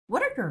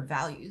What are your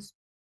values?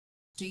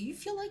 Do you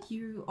feel like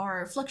you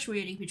are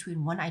fluctuating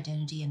between one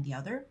identity and the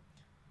other?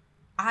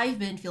 I've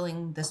been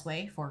feeling this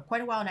way for quite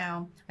a while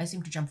now. I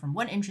seem to jump from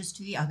one interest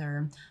to the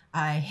other.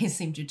 I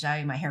seem to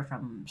dye my hair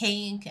from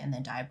pink and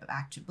then dye it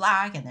back to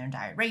black and then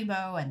dye it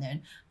rainbow and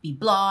then be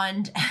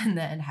blonde and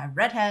then have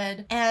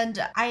redhead. And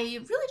I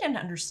really didn't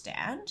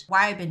understand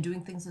why I've been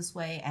doing things this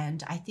way.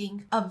 And I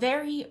think a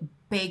very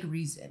big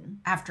reason,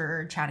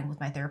 after chatting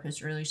with my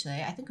therapist earlier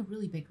today, I think a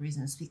really big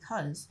reason is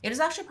because it is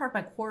actually part of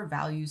my core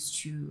values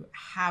to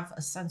have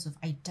a sense of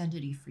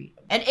identity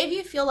freedom. And if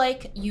you feel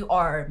like you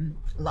are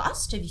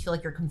lost, if you feel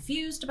like you're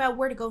confused about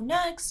where to go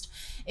next,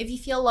 if you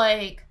feel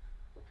like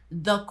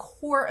the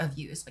core of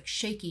you is like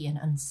shaky and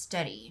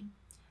unsteady,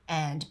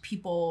 and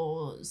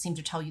people seem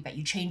to tell you that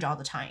you change all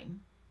the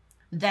time,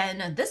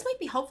 then this might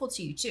be helpful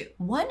to you too.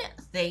 One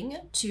thing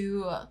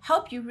to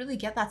help you really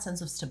get that sense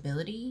of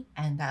stability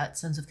and that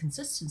sense of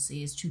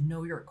consistency is to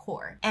know your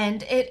core.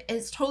 And it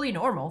is totally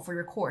normal for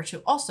your core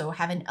to also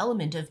have an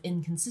element of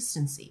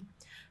inconsistency.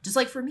 Just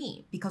like for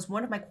me, because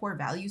one of my core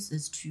values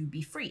is to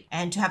be free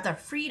and to have that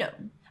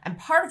freedom. And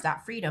part of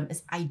that freedom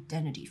is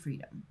identity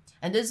freedom.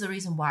 And this is the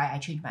reason why I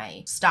change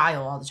my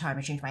style all the time.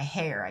 I change my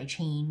hair, I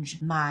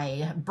change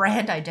my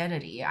brand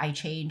identity, I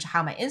change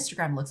how my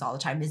Instagram looks all the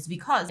time, is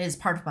because it is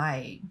part of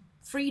my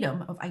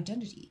freedom of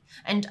identity.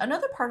 And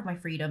another part of my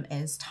freedom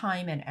is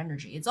time and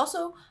energy. It's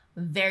also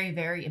very,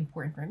 very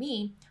important for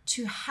me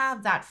to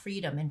have that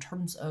freedom in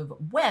terms of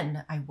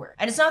when I work.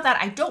 And it's not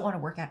that I don't want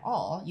to work at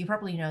all. You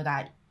probably know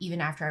that even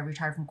after I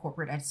retired from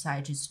corporate, I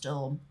decided to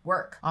still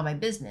work on my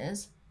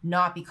business.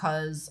 Not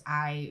because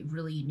I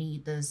really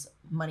need this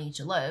money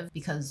to live,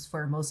 because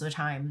for most of the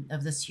time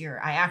of this year,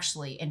 I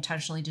actually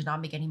intentionally did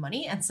not make any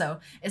money. And so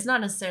it's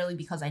not necessarily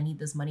because I need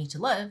this money to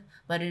live,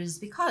 but it is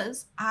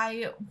because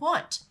I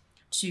want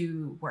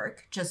to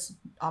work just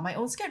on my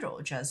own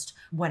schedule, just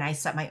when I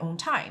set my own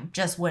time,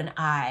 just when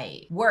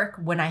I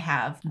work, when I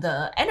have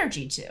the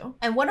energy to.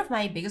 And one of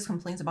my biggest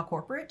complaints about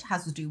corporate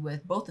has to do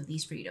with both of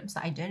these freedoms,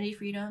 the identity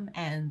freedom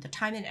and the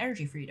time and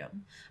energy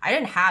freedom. I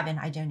didn't have an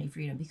identity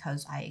freedom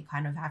because I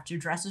kind of have to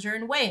dress a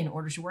certain way in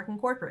order to work in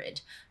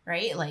corporate,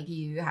 right? Like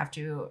you have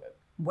to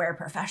wear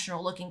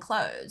professional looking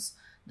clothes,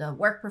 the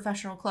work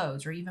professional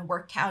clothes, or even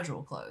work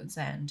casual clothes.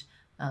 And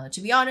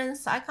to be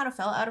honest, I kind of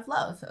fell out of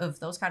love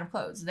of those kind of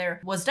clothes. There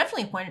was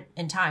definitely a point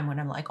in time when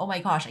I'm like, oh my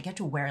gosh, I get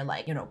to wear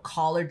like,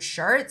 collared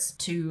shirts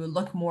to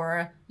look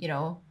more,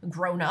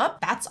 grown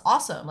up. That's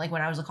awesome. Like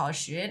when I was a college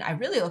student, I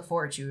really look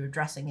forward to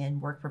dressing in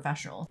work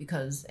professional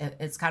because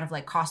it's kind of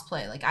like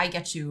cosplay. Like I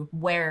get to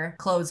wear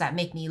clothes that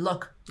make me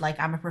look like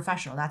I'm a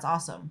professional. That's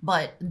awesome.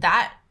 But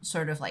that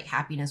sort of like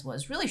happiness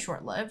was really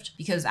short-lived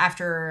because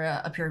after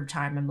a period of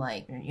time, I'm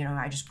like,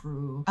 I just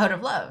grew out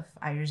of love.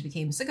 I just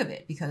became sick of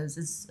it because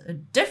it's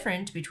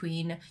different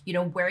between,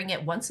 wearing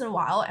it once in a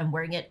while and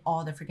wearing it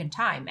all the freaking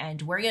time.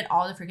 And wearing it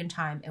all the freaking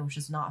time, it was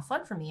just not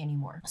fun for me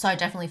anymore. So I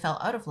definitely fell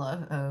out of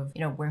love of,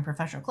 wearing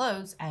professional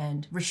clothes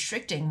and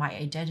restricting my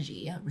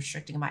identity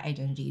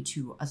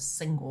to a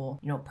single,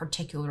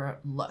 particular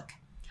look.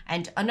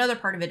 And another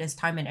part of it is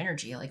time and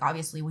energy. Like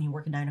obviously when you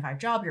work a 9-to-5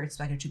 job, you're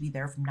expected to be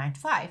there from 9 to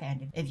 5.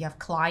 And if you have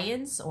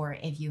clients or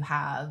if you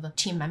have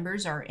team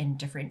members are in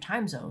different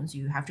time zones,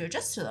 you have to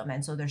adjust to them.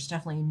 And so there's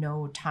definitely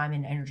no time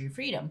and energy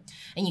freedom.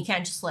 And you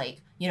can't just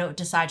like,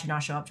 decide to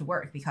not show up to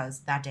work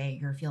because that day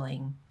you're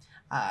feeling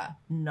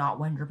not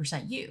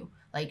 100% you.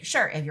 Like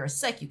sure, if you're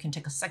sick, you can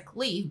take a sick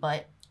leave,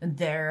 but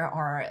there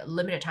are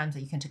limited times that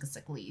you can take a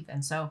sick leave.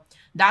 And so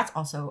that's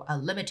also a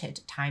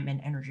limited time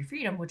and energy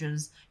freedom, which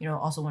is,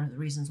 also one of the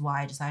reasons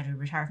why I decided to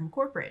retire from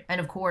corporate.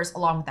 And of course,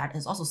 along with that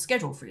is also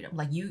schedule freedom.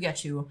 Like you get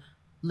to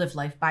live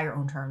life by your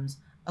own terms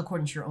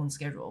according to your own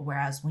schedule.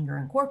 Whereas when you're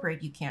in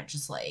corporate, you can't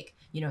just like,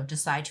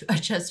 decide to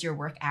adjust your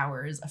work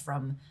hours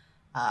from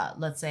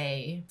let's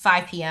say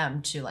 5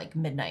 p.m. to like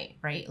midnight,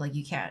 right? Like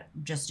you can't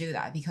just do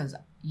that because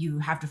you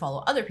have to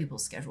follow other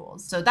people's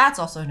schedules. So that's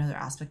also another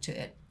aspect to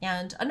it.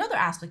 And another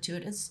aspect to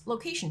it is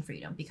location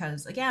freedom,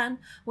 because again,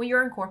 when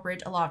you're in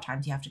corporate, a lot of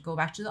times you have to go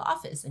back to the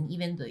office. And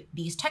even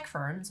these tech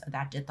firms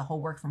that did the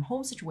whole work from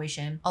home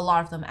situation, a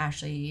lot of them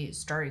actually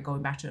started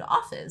going back to the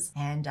office,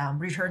 and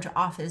return to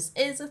office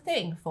is a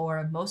thing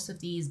for most of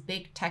these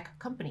big tech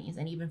companies.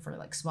 And even for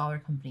like smaller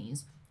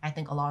companies, I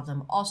think a lot of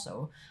them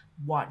also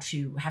want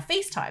to have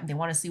FaceTime. They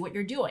want to see what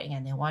you're doing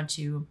and they want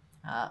to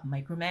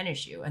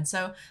micromanage you. And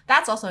so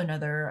that's also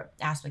another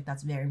aspect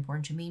that's very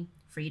important to me.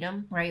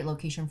 Freedom, right?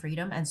 Location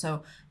freedom. And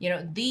so,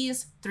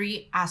 these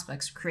three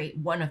aspects create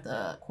one of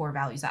the core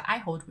values that I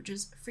hold, which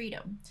is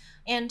freedom.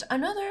 And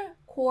another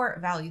core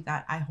value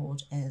that I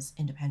hold is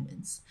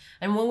independence.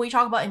 And when we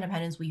talk about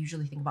independence, we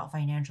usually think about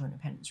financial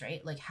independence,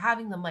 right? Like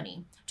having the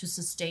money to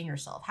sustain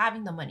yourself,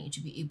 having the money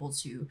to be able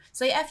to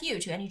say F you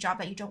to any job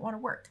that you don't want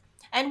to work.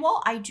 And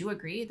while I do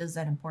agree this is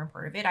an important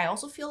part of it, I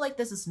also feel like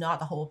this is not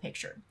the whole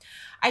picture.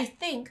 I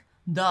think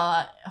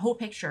the whole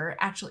picture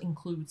actually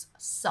includes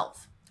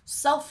self.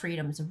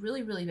 Self-freedom is a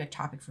really, really big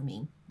topic for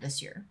me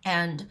this year.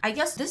 And I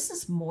guess this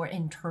is more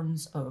in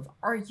terms of,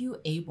 are you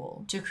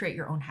able to create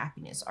your own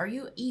happiness? Are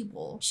you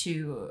able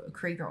to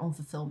create your own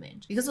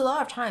fulfillment? Because a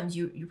lot of times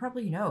you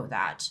probably know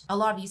that a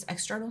lot of these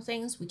external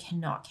things we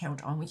cannot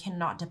count on, we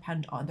cannot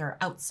depend on, they're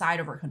outside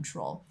of our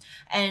control.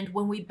 And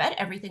when we bet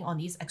everything on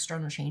these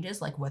external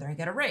changes, like whether I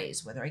get a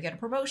raise, whether I get a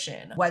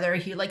promotion, whether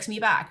he likes me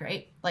back,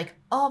 right? Like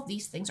all of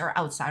these things are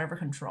outside of our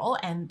control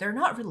and they're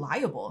not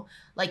reliable.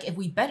 Like if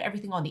we bet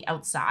everything on the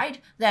outside,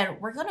 then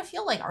we're gonna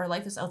feel like our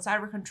life is outside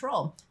of our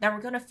control. Then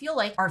we're gonna feel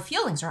like our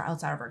feelings are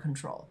outside of our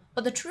control.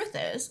 But the truth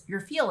is,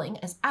 your feeling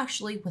is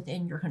actually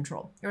within your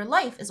control. Your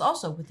life is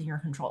also within your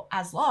control,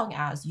 as long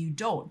as you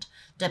don't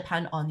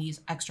depend on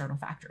these external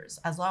factors,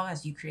 as long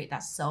as you create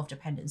that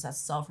self-dependence, that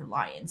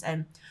self-reliance.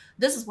 And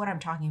this is what I'm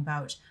talking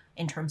about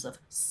in terms of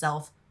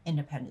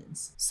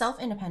self-independence.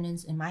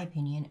 Self-independence, in my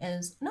opinion,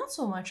 is not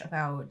so much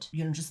about,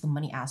 just the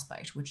money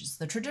aspect, which is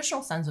the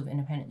traditional sense of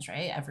independence,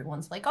 right?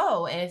 Everyone's like,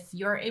 oh, if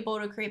you're able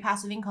to create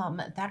passive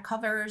income, that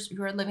covers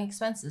your living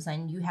expenses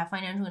and you have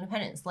financial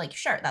independence. Like,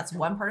 sure, that's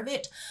one part of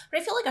it. But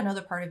I feel like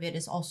another part of it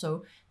is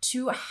also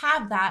to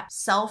have that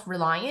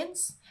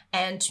self-reliance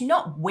and to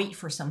not wait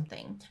for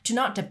something, to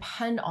not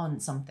depend on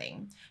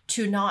something,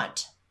 to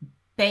not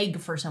beg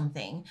for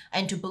something,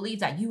 and to believe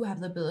that you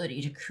have the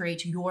ability to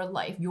create your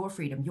life, your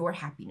freedom, your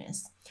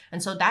happiness.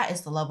 And so that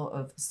is the level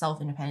of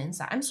self-independence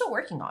that I'm still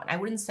working on. I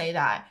wouldn't say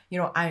that,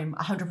 I'm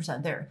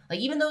 100% there. Like,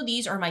 even though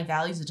these are my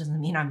values, it doesn't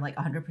mean I'm like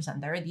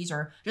 100% there. These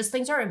are just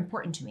things that are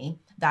important to me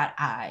that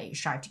I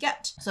strive to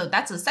get. So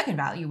that's the second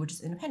value, which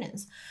is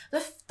independence.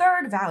 The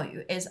third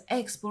value is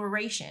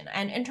exploration.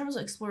 And in terms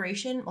of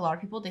exploration, a lot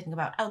of people, they think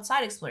about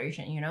outside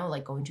exploration,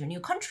 like going to a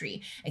new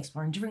country,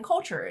 exploring different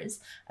cultures,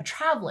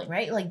 traveling,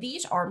 right? Like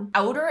these are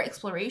outer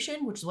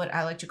exploration, which is what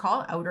I like to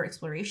call outer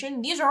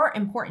exploration. These are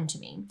important to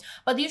me,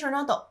 but these are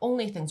not the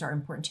only things that are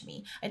important to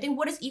me. I think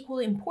what is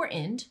equally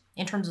important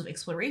in terms of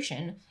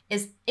exploration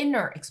is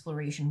inner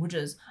exploration, which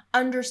is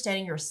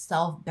understanding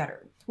yourself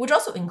better, which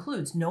also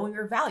includes knowing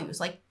your values.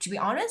 Like, to be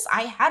honest,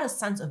 I had a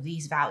sense of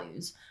these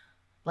values,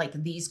 like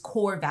these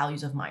core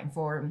values of mine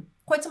for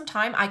quite some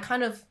time. I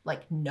kind of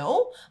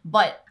know,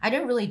 but I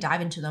didn't really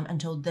dive into them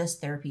until this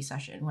therapy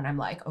session when I'm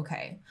like,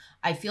 okay,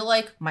 I feel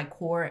like my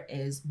core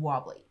is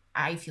wobbly.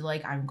 I feel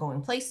like I'm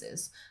going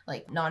places,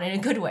 like not in a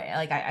good way.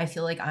 Like I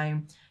feel like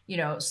I'm,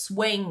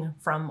 swaying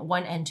from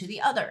one end to the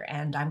other,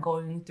 and I'm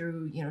going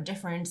through,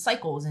 different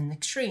cycles and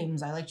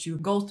extremes. I like to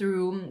go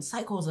through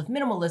cycles of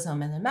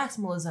minimalism and then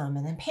maximalism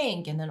and then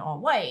pink and then all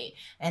white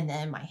and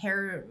then my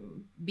hair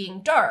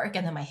being dark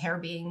and then my hair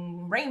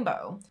being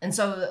rainbow. And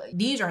so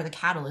these are the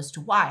catalysts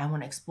to why I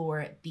want to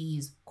explore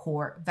these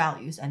core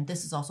values. And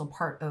this is also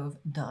part of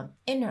the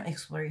inner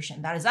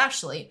exploration that is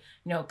actually,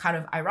 kind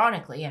of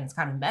ironically, and it's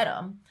kind of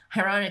meta,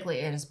 ironically,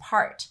 it is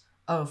part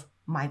of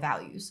my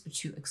values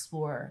to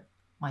explore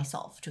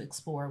myself, to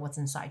explore what's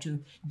inside, to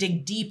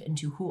dig deep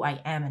into who I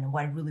am and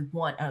what I really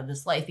want out of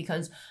this life.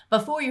 Because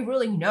before you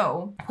really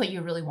know what you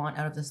really want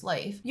out of this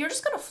life, you're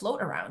just gonna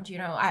float around.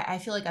 I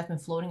feel like I've been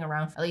floating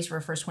around, at least for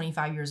the first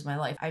 25 years of my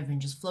life. I've been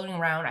just floating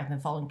around. I've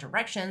been following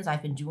directions.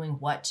 I've been doing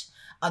what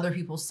other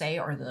people say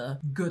are the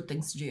good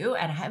things to do.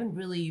 And I haven't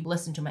really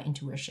listened to my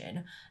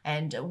intuition.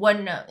 And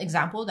one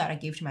example that I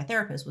gave to my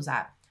therapist was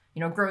that,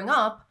 growing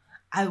up,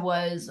 I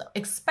was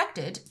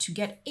expected to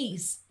get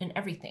ace in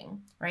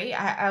everything, right?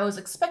 I was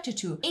expected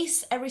to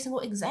ace every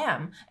single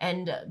exam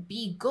and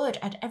be good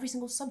at every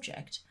single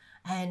subject.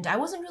 And I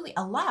wasn't really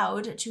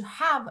allowed to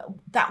have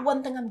that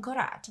one thing I'm good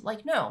at.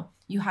 Like, no,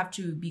 you have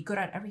to be good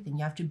at everything.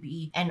 You have to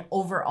be an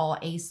overall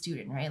A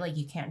student, right? Like,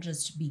 you can't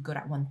just be good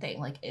at one thing.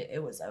 Like,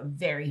 it was a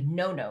very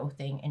no-no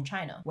thing in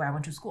China where I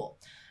went to school.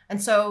 And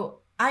so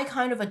I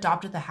kind of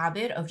adopted the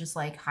habit of just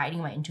hiding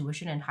my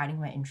intuition and hiding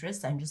my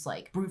interests and just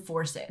brute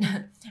force it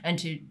and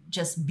to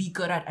just be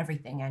good at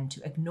everything and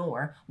to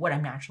ignore what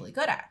I'm naturally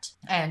good at.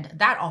 And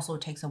that also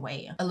takes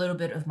away a little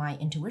bit of my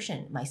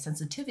intuition, my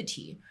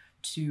sensitivity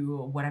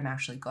to what I'm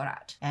actually good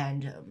at,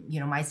 and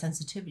my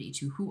sensitivity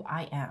to who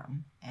I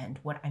am and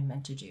what I'm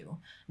meant to do.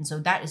 And so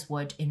that is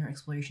what inner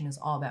exploration is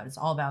all about. It's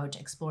all about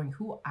exploring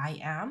who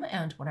I am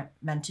and what I'm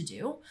meant to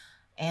do,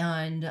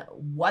 and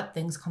what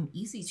things come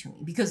easy to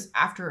me. Because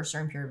after a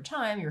certain period of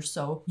time, you're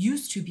so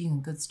used to being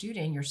a good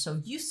student, you're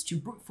so used to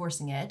brute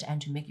forcing it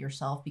and to make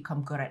yourself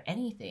become good at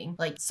anything.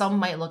 Like, some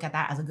might look at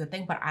that as a good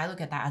thing, but I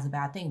look at that as a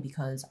bad thing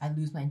because I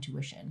lose my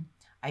intuition.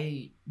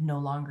 I no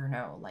longer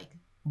know,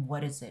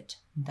 what is it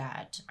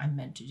that I'm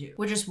meant to do?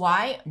 Which is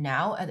why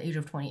now at the age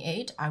of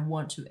 28, I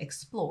want to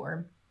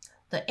explore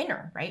the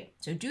inner, right?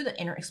 So do the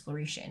inner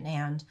exploration.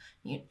 And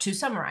to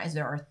summarize,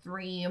 there are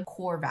 3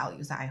 core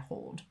values that I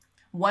hold.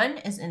 1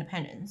 is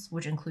independence,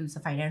 which includes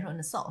the financial in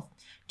itself.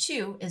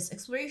 2 is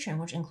exploration,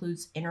 which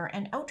includes inner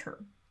and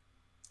outer.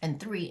 And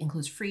 3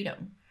 includes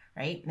freedom,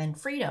 right? And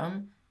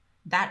freedom,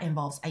 that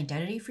involves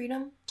identity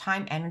freedom,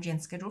 time, energy,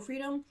 and schedule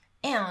freedom,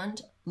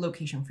 and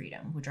location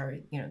freedom, which are,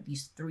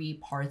 these 3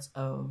 parts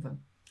of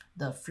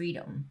the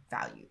freedom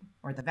value.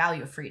 or the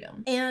value of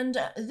freedom. And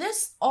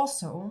this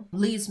also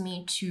leads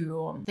me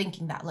to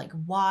thinking that, like,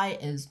 why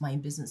is my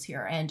business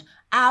here? And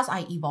as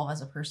I evolve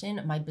as a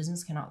person, my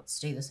business cannot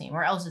stay the same,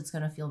 or else it's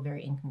going to feel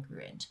very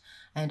incongruent.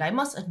 And I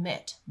must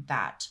admit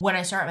that when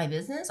I started my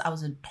business, I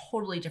was a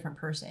totally different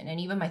person. And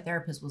even my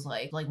therapist was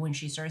like when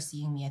she started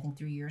seeing me, I think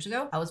 3 years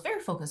ago, I was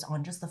very focused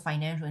on just the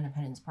financial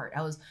independence part.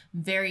 I was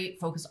very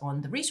focused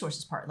on the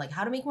resources part, like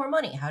how to make more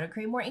money, how to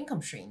create more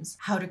income streams,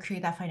 how to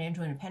create that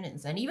financial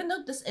independence. And even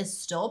though this is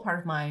still part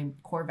of my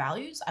core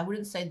values, I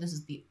wouldn't say this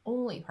is the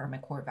only part of my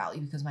core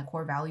value, because my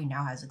core value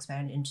now has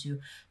expanded into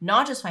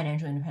not just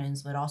financial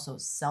independence, but also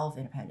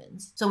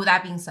self-independence. So with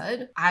that being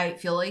said, I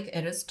feel like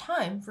it is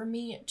time for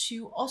me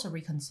to also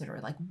reconsider,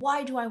 like,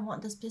 why do I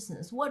want this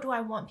business? What do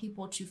I want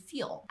people to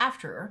feel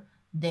after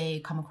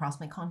they come across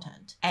my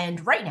content?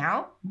 And right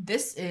now,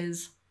 this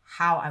is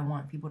how I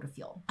want people to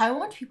feel. I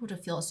want people to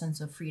feel a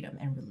sense of freedom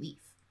and relief.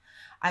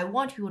 I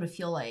want people to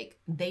feel like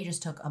they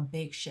just took a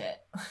big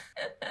shit.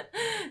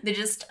 They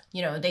just,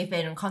 they've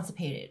been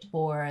constipated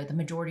for the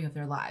majority of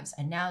their lives,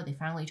 and now they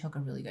finally took a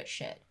really good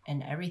shit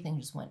and everything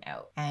just went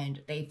out.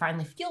 And they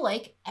finally feel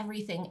like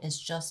everything is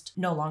just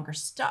no longer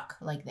stuck.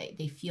 Like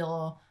they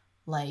feel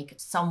like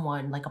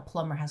someone, like a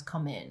plumber, has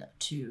come in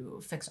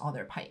to fix all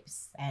their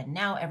pipes, and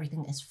now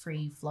everything is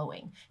free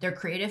flowing. Their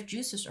creative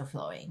juices are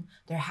flowing,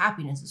 their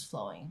happiness is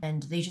flowing,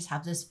 and they just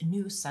have this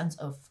new sense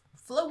of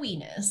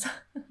flowiness.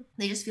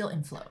 They just feel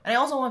in flow. And I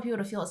also want people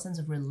to feel a sense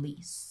of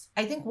release.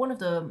 I think one of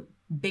the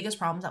biggest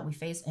problems that we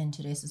face in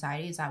today's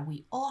society is that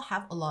we all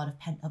have a lot of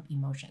pent-up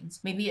emotions.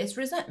 Maybe it's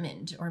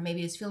resentment, or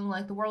maybe it's feeling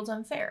like the world's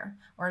unfair,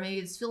 or maybe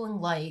it's feeling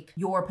like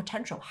your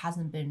potential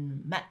hasn't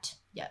been met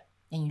yet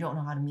and you don't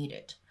know how to meet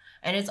it.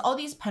 And it's all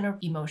these pent-up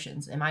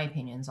emotions, in my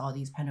opinion, it's all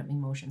these pent-up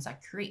emotions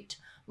that create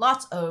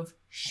lots of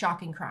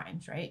shocking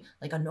crimes, right?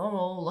 Like a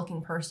normal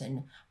looking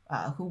person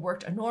who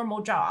worked a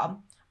normal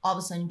job all of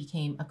a sudden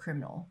became a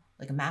criminal,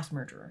 like a mass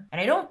murderer.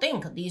 And I don't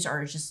think these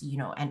are just,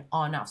 an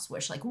on-off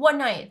switch. Like one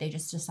night they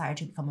just decided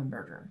to become a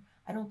murderer.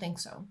 I don't think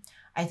so.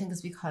 I think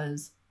it's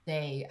because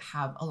they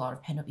have a lot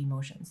of pent-up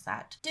emotions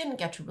that didn't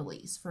get to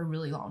release for a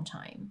really long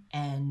time.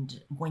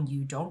 And when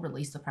you don't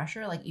release the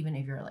pressure, like even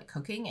if you're like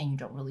cooking and you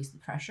don't release the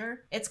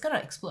pressure, it's gonna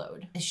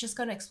explode. It's just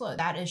gonna explode.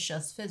 That is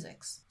just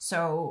physics.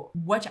 So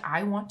what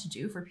I want to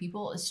do for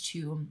people is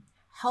to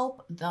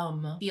help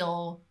them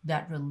feel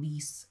that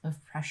release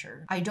of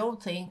pressure. I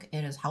don't think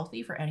it is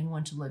healthy for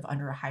anyone to live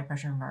under a high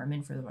pressure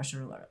environment for the rest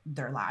of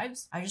their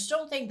lives. I just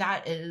don't think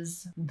that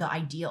is the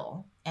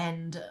ideal.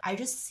 And I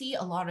just see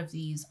a lot of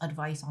these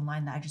advice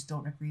online that I just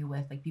don't agree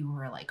with. Like people who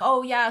are like,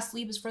 oh yeah,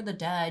 sleep is for the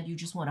dead. You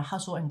just want to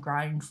hustle and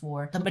grind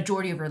for the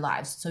majority of your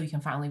lives so you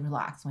can finally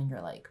relax when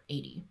you're like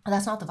 80. And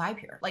that's not the vibe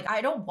here. Like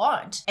I don't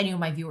want any of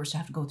my viewers to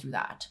have to go through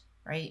that.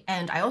 Right?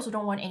 And I also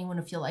don't want anyone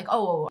to feel like,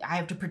 oh, I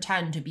have to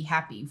pretend to be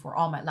happy for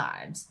all my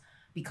lives,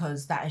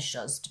 because that is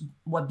just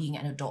what being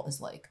an adult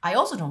is like. I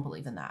also don't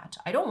believe in that.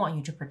 I don't want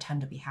you to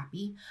pretend to be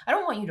happy. I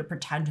don't want you to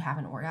pretend to have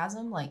an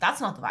orgasm. Like that's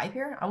not the vibe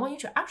here. I want you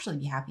to actually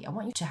be happy. I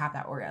want you to have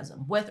that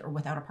orgasm with or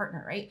without a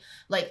partner, right?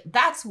 Like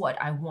that's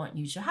what I want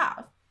you to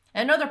have.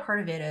 Another part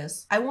of it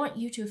is I want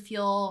you to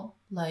feel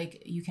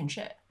like you can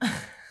shit.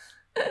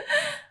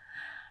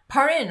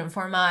 Pardon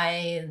for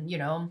my,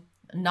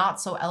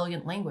 not so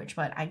elegant language,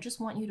 but I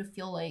just want you to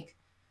feel like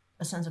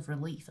a sense of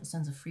relief, a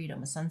sense of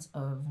freedom, a sense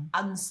of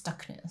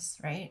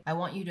unstuckness, right? I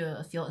want you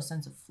to feel a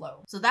sense of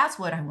flow. So that's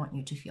what I want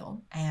you to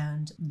feel.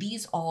 And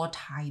these all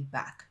tie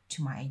back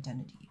to my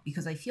identity,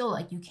 because I feel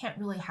like you can't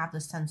really have the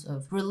sense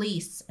of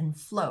release and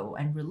flow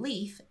and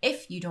relief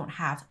if you don't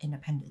have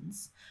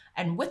independence.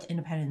 And with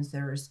independence,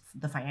 there's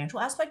the financial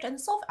aspect and the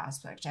self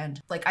aspect.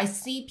 And like I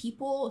see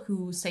people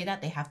who say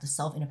that they have the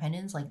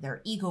self-independence, like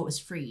their ego is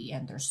free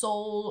and their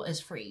soul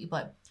is free.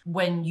 But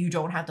when you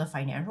don't have the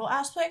financial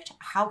aspect,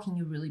 how can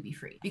you really be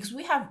free? Because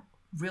we have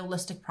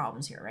realistic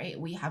problems here, right?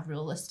 We have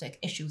realistic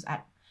issues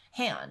at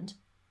hand.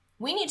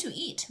 We need to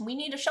eat. We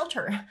need a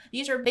shelter.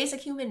 These are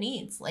basic human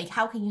needs. Like,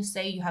 how can you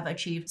say you have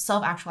achieved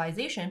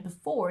self-actualization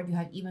before you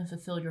have even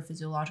fulfilled your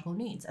physiological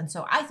needs? And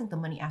so I think the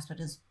money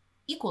aspect is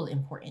equally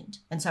important.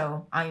 And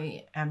so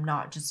I am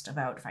not just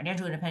about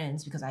financial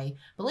independence, because I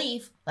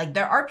believe like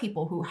there are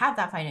people who have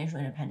that financial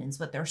independence,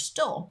 but they're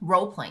still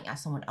role-playing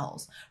as someone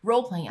else,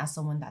 role-playing as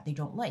someone that they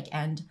don't like.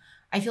 And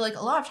I feel like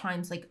a lot of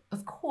times, like,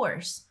 of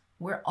course,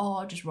 we're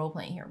all just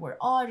role-playing here. We're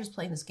all just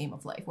playing this game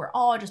of life. We're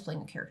all just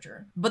playing a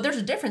character. But there's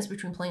a difference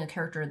between playing a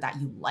character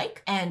that you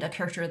like and a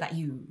character that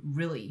you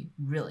really,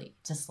 really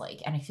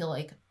dislike. And I feel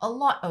like a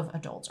lot of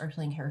adults are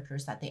playing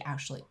characters that they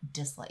actually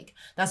dislike.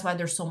 That's why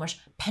there's so much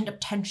pent-up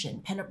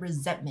tension, pent-up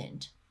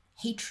resentment,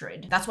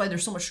 hatred. That's why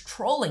there's so much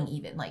trolling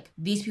even. Like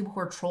these people who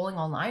are trolling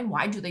online,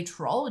 why do they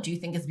troll? Do you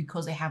think it's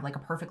because they have like a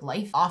perfect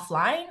life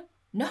offline?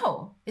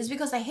 No, it's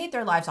because they hate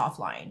their lives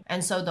offline.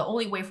 And so the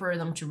only way for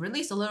them to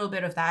release a little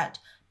bit of that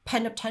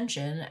pent up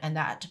tension and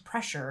that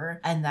pressure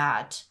and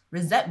that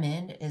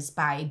resentment is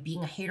by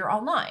being a hater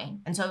online.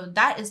 And so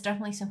that is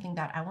definitely something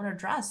that I want to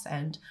address,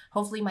 and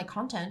hopefully my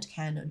content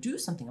can do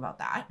something about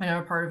that.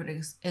 Another part of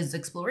it is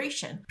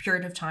exploration.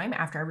 Period of time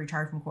after I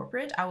retired from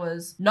corporate, I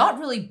was not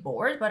really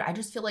bored, but I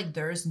just feel like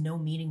there's no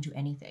meaning to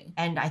anything.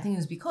 And I think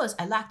it's because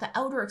I lacked the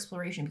outer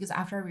exploration, because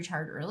after I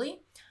retired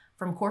early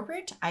from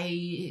corporate,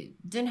 I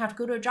didn't have to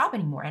go to a job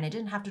anymore, and I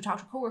didn't have to talk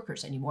to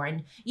coworkers anymore.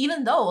 And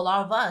even though a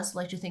lot of us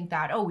like to think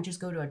that, oh, we just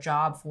go to a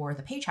job for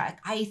the paycheck,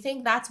 I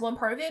think that's one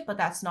part of it, but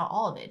that's not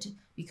all of it,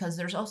 because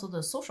there's also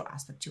the social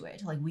aspect to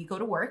it. Like, we go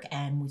to work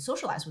and we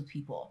socialize with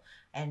people,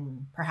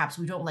 and perhaps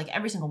we don't like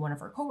every single one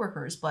of our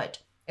coworkers, but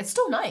it's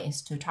still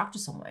nice to talk to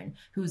someone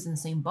who's in the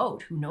same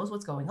boat, who knows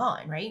what's going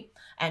on, right?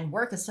 And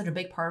work is such a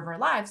big part of our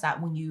lives that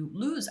when you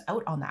lose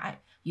out on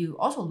that, you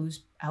also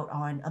lose out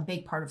on a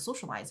big part of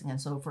socializing.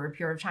 And so for a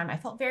period of time, I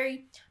felt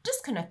very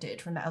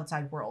disconnected from the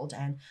outside world.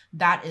 And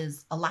that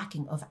is a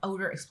lacking of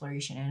outer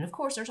exploration. And of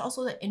course, there's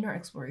also the inner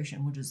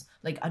exploration, which is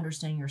like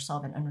understanding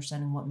yourself and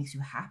understanding what makes you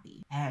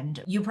happy.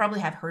 And you probably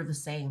have heard the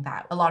saying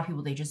that a lot of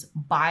people, they just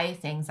buy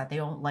things that they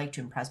don't like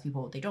to impress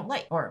people they don't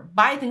like, or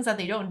buy things that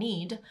they don't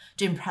need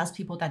to impress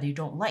people that they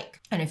don't like.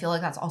 And I feel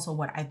like that's also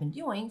what I've been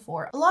doing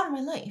for a lot of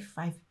my life.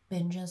 I've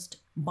been just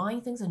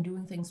buying things and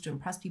doing things to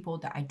impress people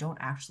that I don't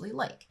actually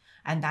like.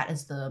 And that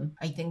is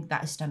I think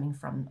that is stemming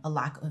from a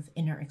lack of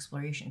inner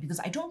exploration, because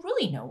I don't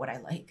really know what I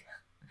like.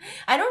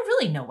 I don't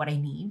really know what I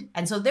need.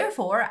 And so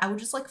therefore, I would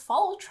just like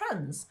follow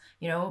trends.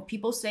 You know,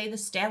 people say the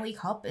Stanley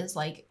Cup is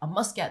like a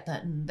must get,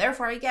 then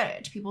therefore I get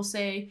it. People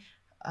say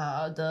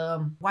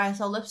the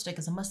YSL lipstick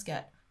is a must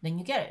get, then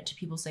you get it.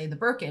 People say the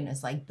Birkin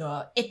is like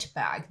the it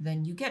bag,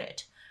 then you get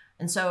it.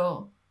 And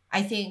so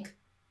I think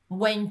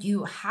when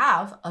you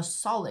have a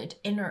solid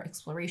inner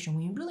exploration,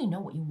 when you really know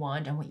what you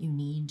want and what you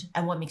need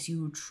and what makes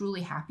you truly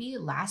happy,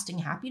 lasting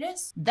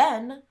happiness,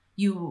 then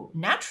you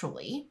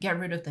naturally get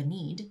rid of the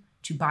need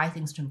to buy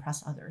things to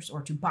impress others,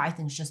 or to buy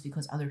things just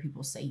because other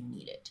people say you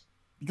need it.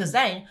 Because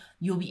then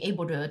you'll be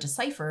able to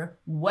decipher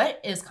what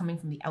is coming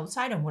from the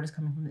outside and what is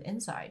coming from the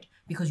inside,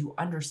 because you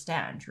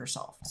understand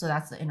yourself. So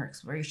that's the inner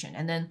exploration.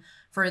 And then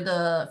for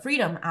the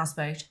freedom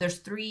aspect, there's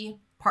 3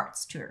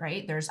 parts to it,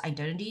 right? There's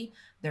identity,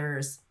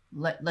 there's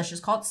let's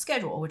just call it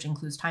schedule, which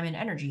includes time and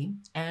energy,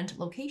 and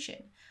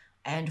location.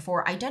 And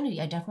for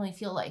identity, I definitely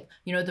feel like,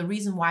 you know, the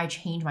reason why I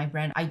change my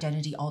brand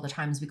identity all the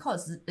time is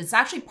because it's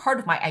actually part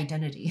of my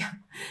identity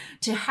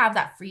to have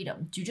that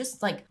freedom, to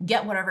just like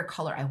get whatever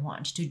color I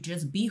want, to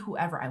just be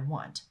whoever I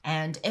want.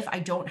 And if I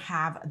don't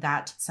have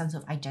that sense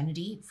of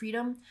identity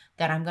freedom,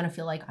 then I'm going to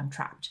feel like I'm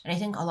trapped. And I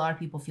think a lot of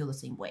people feel the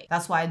same way.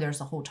 That's why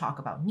there's a whole talk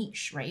about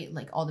niche, right?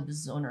 Like all the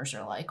business owners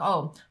are like,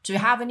 oh, to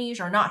have a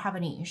niche or not have a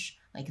niche.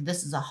 Like,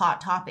 this is a hot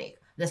topic.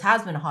 This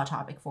has been a hot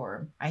topic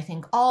for, I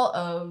think, all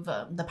of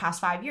the past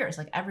 5 years.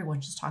 Like,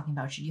 everyone's just talking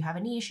about, should you have a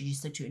niche? Should you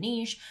stick to a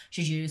niche?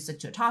 Should you stick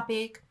to a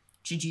topic?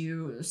 Should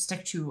you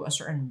stick to a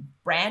certain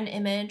brand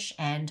image?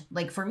 And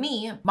like, for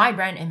me, my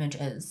brand image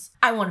is,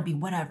 I want to be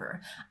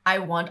whatever. I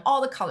want all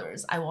the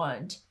colors. I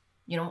want,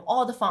 you know,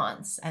 all the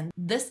fonts. And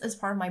this is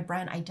part of my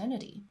brand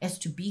identity, is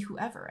to be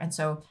whoever. And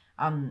so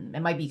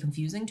it might be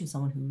confusing to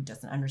someone who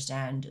doesn't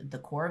understand the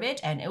core of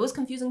it. And it was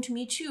confusing to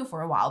me too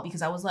for a while,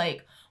 because I was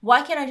like,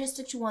 why can't I just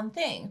stick to one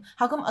thing?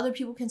 How come other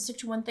people can stick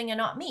to one thing and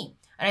not me?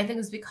 And I think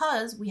it's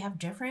because we have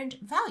different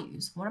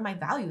values. One of my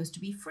values is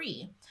to be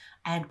free.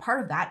 And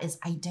part of that is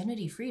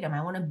identity freedom.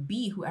 I want to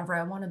be whoever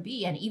I want to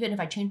be. And even if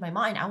I change my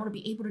mind, I want to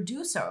be able to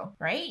do so,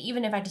 right?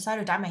 Even if I decide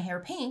to dye my hair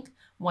pink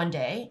one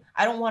day,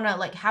 I don't want to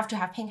like have to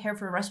have pink hair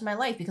for the rest of my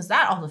life, because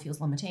that also feels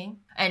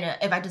limiting. And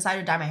if I decide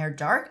to dye my hair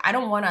dark, I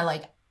don't want to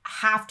like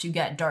have to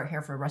get dark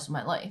hair for the rest of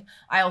my life.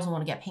 I also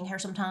want to get pink hair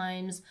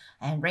sometimes,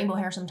 and rainbow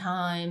hair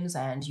sometimes,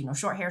 and, you know,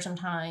 short hair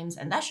sometimes.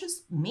 And that's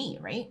just me,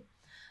 right?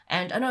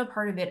 And another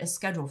part of it is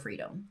schedule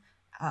freedom.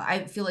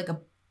 I feel like a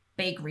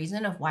big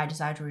reason of why I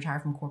decided to retire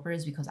from corporate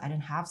is because I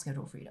didn't have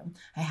schedule freedom.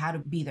 I had to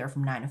be there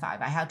from 9 to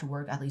 5. I had to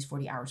work at least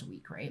 40 hours a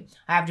week, right?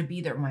 I have to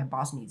be there when my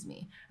boss needs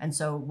me. And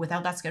so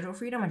without that schedule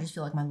freedom, I just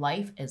feel like my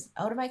life is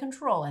out of my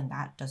control, and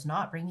that does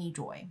not bring me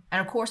joy.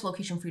 And of course,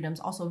 location freedom is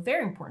also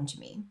very important to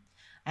me.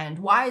 And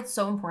why it's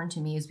so important to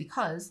me is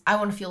because I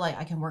want to feel like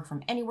I can work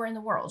from anywhere in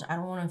the world. I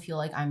don't want to feel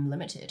like I'm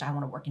limited. I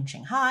want to work in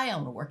Shanghai. I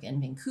want to work in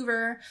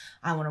Vancouver.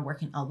 I want to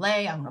work in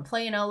LA. I want to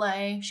play in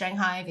LA,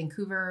 Shanghai,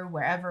 Vancouver,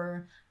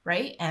 wherever,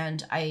 right?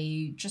 And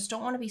I just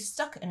don't want to be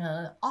stuck in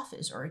an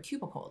office or a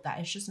cubicle.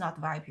 That is just not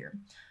the vibe here.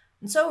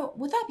 And so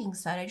with that being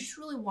said, I just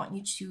really want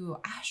you to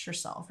ask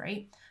yourself,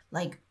 right?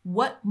 Like,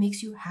 what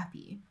makes you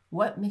happy?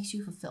 What makes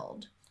you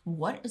fulfilled?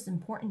 What is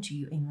important to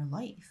you in your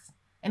life?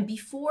 And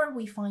before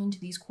we find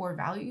these core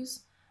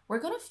values, we're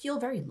going to feel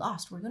very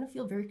lost. We're going to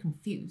feel very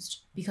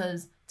confused,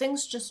 because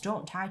things just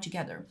don't tie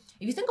together.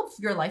 If you think of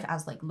your life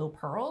as like little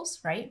pearls,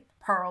 right?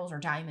 Pearls or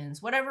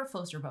diamonds, whatever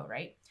floats your boat,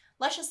 right?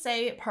 Let's just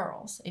say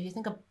pearls. If you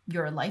think of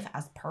your life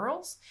as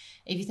pearls,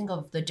 if you think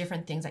of the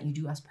different things that you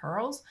do as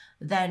pearls,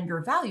 then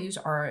your values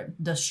are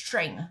the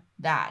string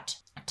that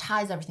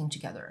ties everything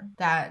together,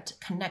 that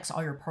connects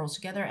all your pearls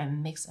together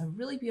and makes a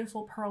really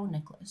beautiful pearl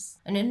necklace.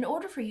 And in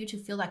order for you to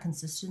feel that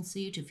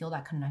consistency, to feel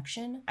that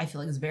connection, I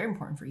feel like it's very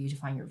important for you to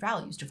find your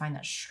values, to find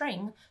that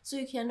string, so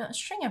you can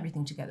string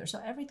everything together so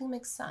everything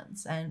makes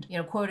sense. And,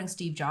 quoting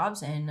Steve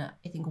Jobs in,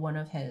 I think, one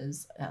of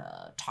his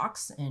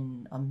talks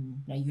in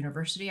a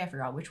university, I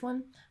forgot which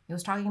one, he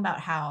was talking about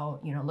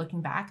how,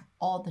 looking back,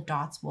 all the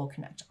dots will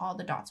connect, all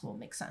the dots will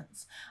make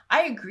sense.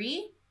 I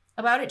agree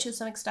about it to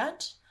some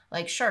extent.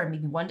 Like, sure,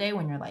 maybe one day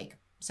when you're like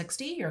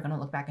 60, you're going to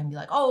look back and be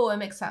like, oh, it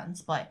makes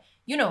sense. But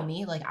you know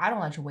me, like, I don't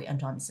like to wait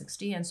until I'm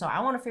 60. And so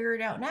I want to figure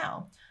it out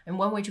now. And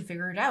one way to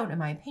figure it out, in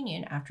my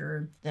opinion,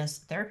 after this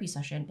therapy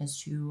session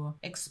is to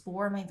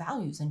explore my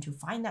values and to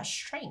find that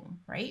string,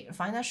 right?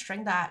 Find that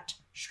string that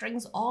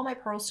strings all my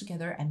pearls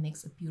together and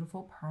makes a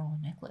beautiful pearl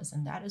necklace.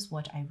 And that is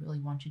what I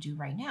really want to do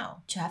right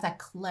now, to have that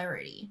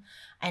clarity.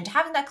 And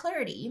having that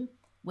clarity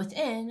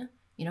within,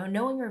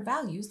 knowing your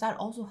values, that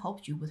also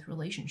helps you with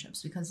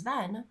relationships, because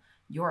then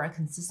you're a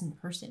consistent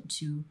person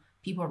to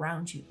people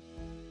around you.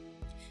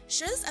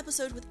 Share this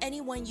episode with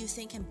anyone you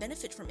think can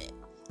benefit from it.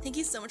 Thank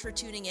you so much for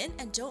tuning in,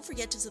 and don't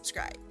forget to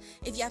subscribe.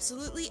 If you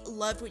absolutely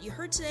loved what you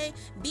heard today,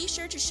 be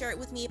sure to share it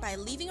with me by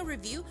leaving a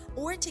review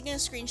or taking a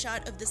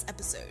screenshot of this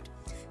episode,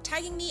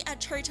 tagging me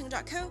at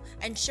cherrytongue.co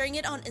and sharing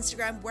it on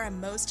Instagram, where I'm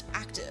most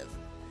active.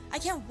 I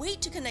can't wait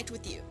to connect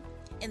with you.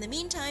 In the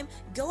meantime,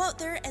 go out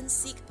there and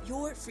seek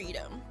your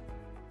freedom.